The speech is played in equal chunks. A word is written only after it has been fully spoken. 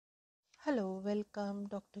Hello, welcome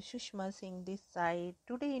Dr. Sushma Singh this side.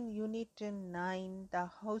 Today in Unit 9, the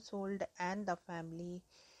household and the family,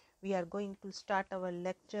 we are going to start our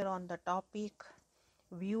lecture on the topic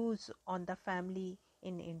Views on the Family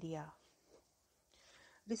in India.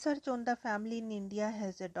 Research on the family in India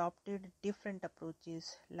has adopted different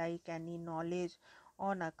approaches. Like any knowledge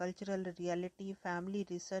on a cultural reality, family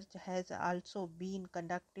research has also been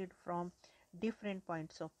conducted from different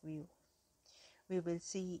points of view. We will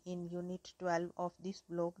see in Unit 12 of this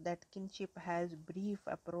block that kinship has brief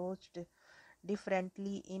approached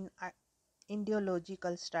differently in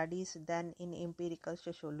ideological studies than in empirical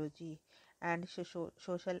sociology and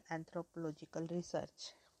social anthropological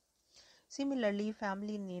research. Similarly,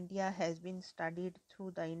 family in India has been studied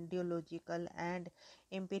through the ideological and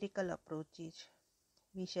empirical approaches.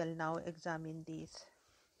 We shall now examine these.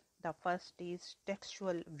 The first is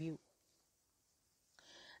textual view.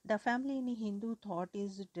 The family in Hindu thought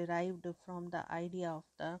is derived from the idea of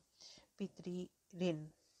the Pitri Rin,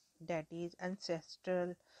 that is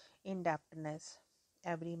ancestral indebtedness.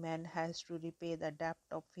 Every man has to repay the debt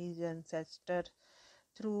of his ancestor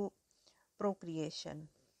through procreation.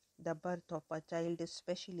 The birth of a child,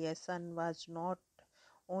 especially a son, was not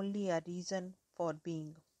only a reason for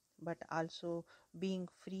being, but also being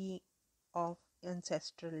free of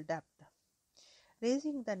ancestral debt.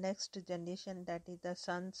 Raising the next generation, that is the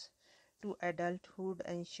sons, to adulthood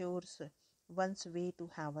ensures one's way to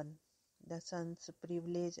heaven. The son's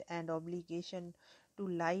privilege and obligation to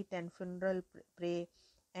light and funeral pray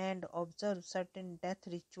and observe certain death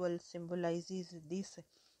rituals symbolizes this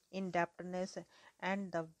indebtedness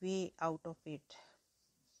and the way out of it.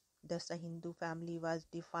 Thus, a Hindu family was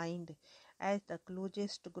defined as the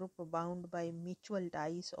closest group bound by mutual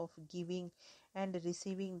ties of giving and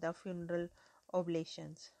receiving the funeral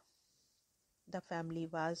oblations. The family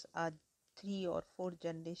was a 3 or 4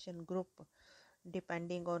 generation group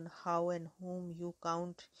depending on how and whom you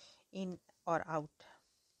count in or out.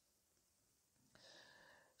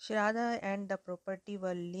 Shraddha and the property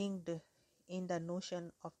were linked in the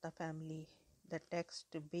notion of the family. The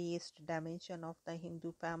text-based dimension of the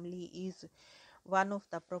Hindu family is one of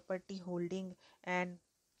the property holding and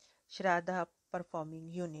Shraddha performing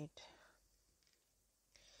unit.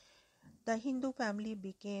 The Hindu family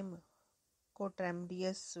became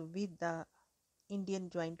coterminous with the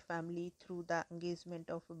Indian joint family through the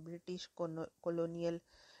engagement of British colonial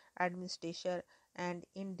administration and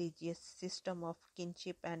indigenous system of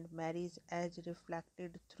kinship and marriage as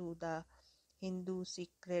reflected through the Hindu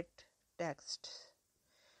sacred texts.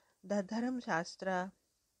 The Dharma Shastra,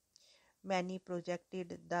 many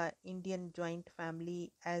projected the Indian joint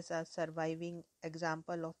family as a surviving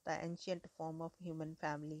example of the ancient form of human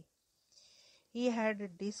family. He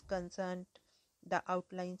had disconcerted the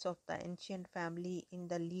outlines of the ancient family in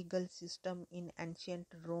the legal system in ancient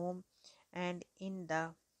Rome and in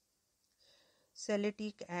the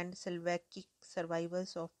Celtic and Slavic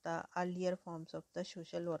survivals of the earlier forms of the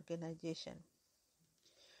social organization.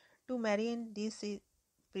 To Marian, this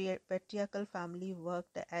patriarchal family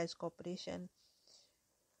worked as cooperation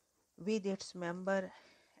with its member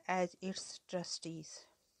as its trustees.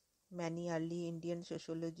 Many early Indian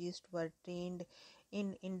sociologists were trained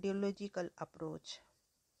in ideological approach.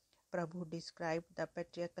 Prabhu described the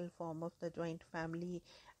patriarchal form of the joint family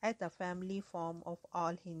as the family form of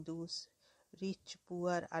all Hindus, rich,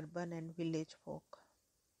 poor, urban and village folk.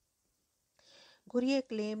 Ghurye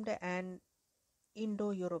claimed an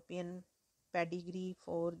Indo-European pedigree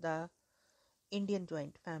for the Indian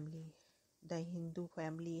joint family. The Hindu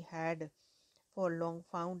family had for long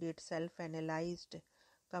found itself analyzed,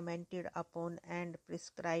 commented upon and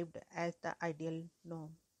prescribed as the ideal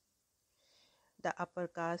norm. The upper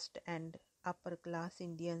caste and upper class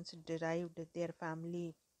Indians derived their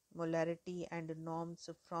family morality and norms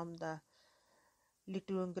from the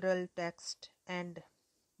liturgical text, and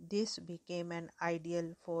this became an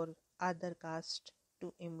ideal for other castes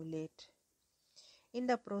to emulate. In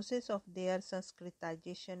the process of their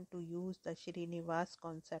Sanskritization, to use the Srinivas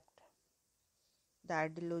concept, the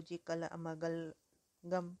ideological amalgam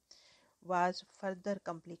was further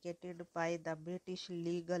complicated by the British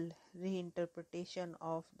legal reinterpretation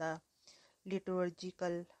of the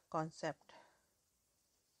liturgical concept.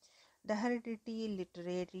 The hereditary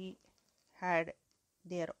literary had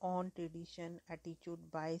their own tradition, attitude,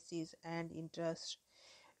 biases, and interests,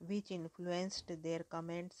 which influenced their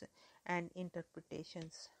comments and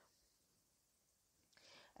interpretations.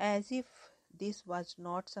 As if this was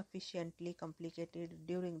not sufficiently complicated,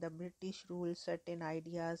 during the British rule, certain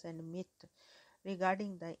ideas and myths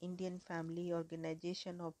regarding the Indian family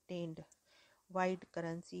organization obtained wide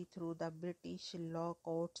currency through the British law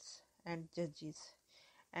courts and judges,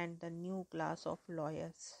 and the new class of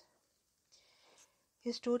lawyers.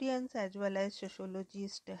 Historians as well as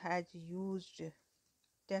sociologists have used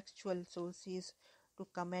textual sources to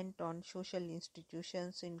comment on social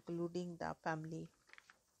institutions, including the family.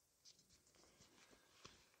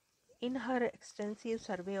 In her extensive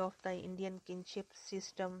survey of the Indian kinship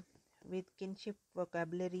system with kinship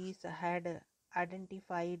vocabularies, had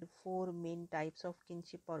identified four main types of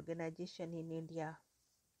kinship organization in India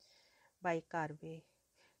by Karve.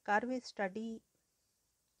 Karve's study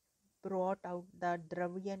brought out the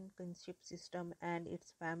Dravidian kinship system and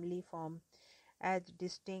its family form as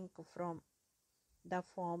distinct from the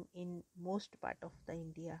form in most part of the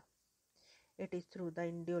India. It is through the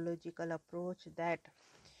ideological approach that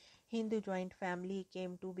Hindu joint family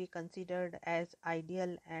came to be considered as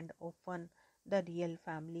ideal and often the real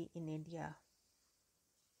family in India.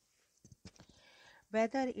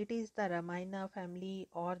 Whether it is the Ramayana family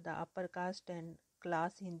or the upper caste and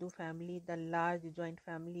class Hindu family, the large joint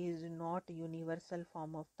family is not a universal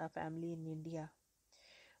form of the family in India,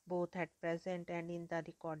 both at present and in the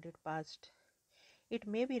recorded past. It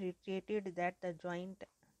may be reiterated that the joint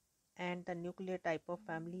and the nuclear type of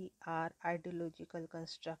family are ideological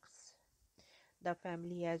constructs. The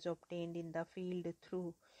family as obtained in the field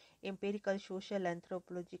through empirical social,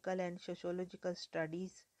 anthropological and sociological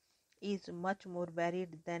studies is much more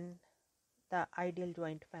varied than the ideal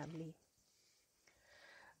joint family.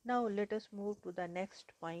 Now let us move to the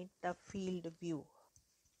next point, the field view.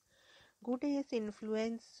 Gooday's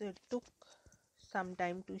influence took some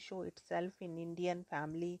time to show itself in Indian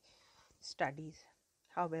family studies.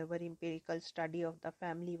 However, empirical study of the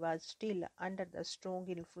family was still under the strong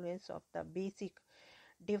influence of the basic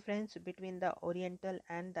difference between the Oriental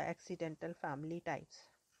and the Occidental family types.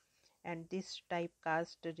 And this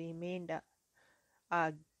typecast remained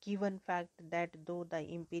a given fact that though the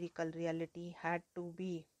empirical reality had to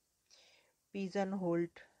be pigeonholed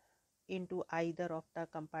into either of the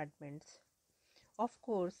compartments. Of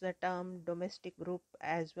course, the term domestic group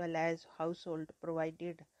as well as household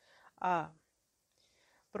provided a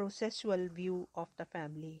processual view of the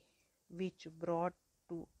family, which brought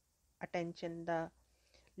to attention the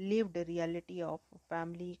lived reality of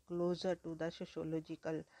family closer to the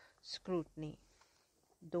sociological scrutiny.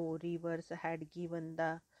 Though Rivers had given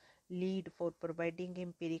the lead for providing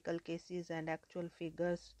empirical cases and actual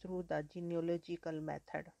figures through the genealogical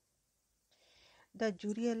method, the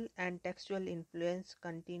jurial and textual influence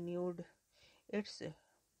continued its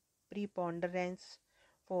preponderance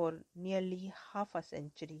for nearly half a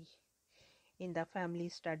century in the family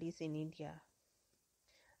studies in India.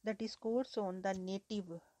 The discourse on the native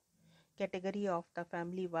category of the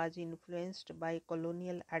family was influenced by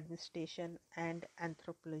colonial administration and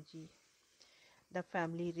anthropology. The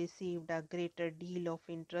family received a greater deal of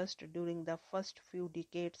interest during the first few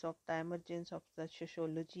decades of the emergence of the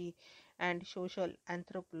sociology and social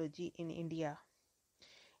anthropology in India.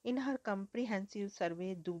 In her comprehensive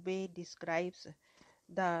survey, Dubey describes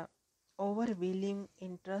the overwhelming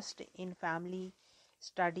interest in family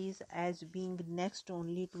studies as being next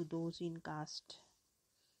only to those in caste.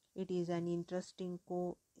 It is an interesting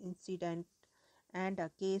coincidence and a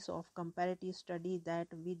case of comparative study that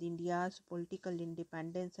with India's political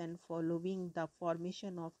independence and following the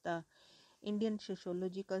formation of the Indian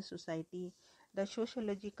Sociological Society, the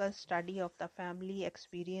sociological study of the family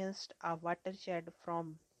experienced a watershed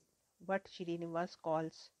from what Srinivas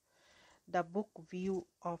calls the book view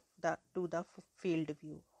of the to the field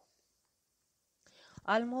view.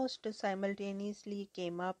 Almost simultaneously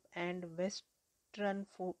came up and Western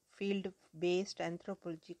field-based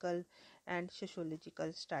anthropological and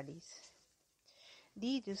sociological studies.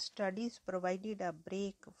 These studies provided a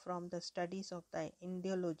break from the studies of the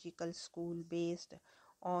ideological school based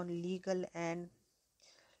on legal and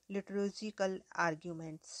liturgical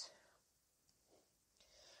arguments.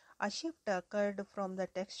 A shift occurred from the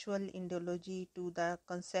textual ideology to the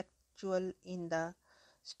conceptual in the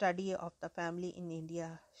study of the family in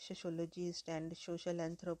India. Sociologists and social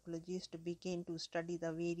anthropologists began to study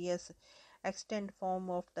the various extant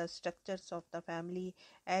form of the structures of the family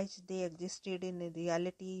as they existed in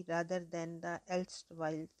reality rather than the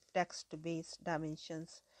erstwhile text-based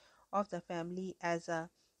dimensions of the family as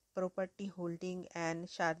a property holding and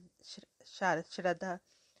shraddha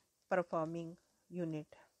performing unit.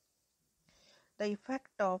 The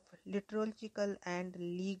effect of liturgical and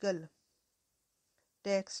legal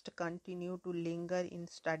text continue to linger in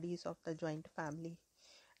studies of the joint family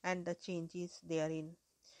and the changes therein.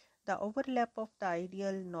 The overlap of the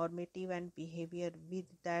ideal, normative and behavior with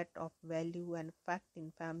that of value and fact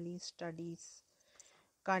in family studies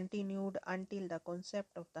continued until the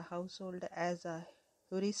concept of the household as a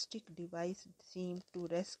heuristic device seemed to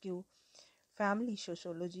rescue family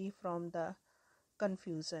sociology from the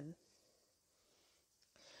confusion.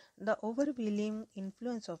 The overwhelming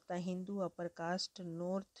influence of the Hindu upper caste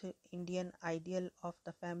North Indian ideal of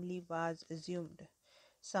the family was assumed,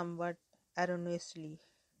 somewhat erroneously,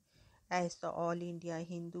 as the all India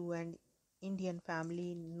Hindu and Indian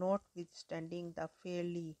family, notwithstanding the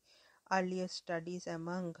fairly earlier studies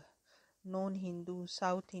among non-Hindu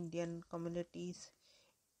South Indian communities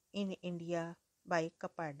in India by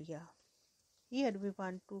Kapadia. Here we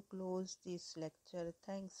want to close this lecture.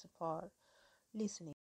 Thanks for listening.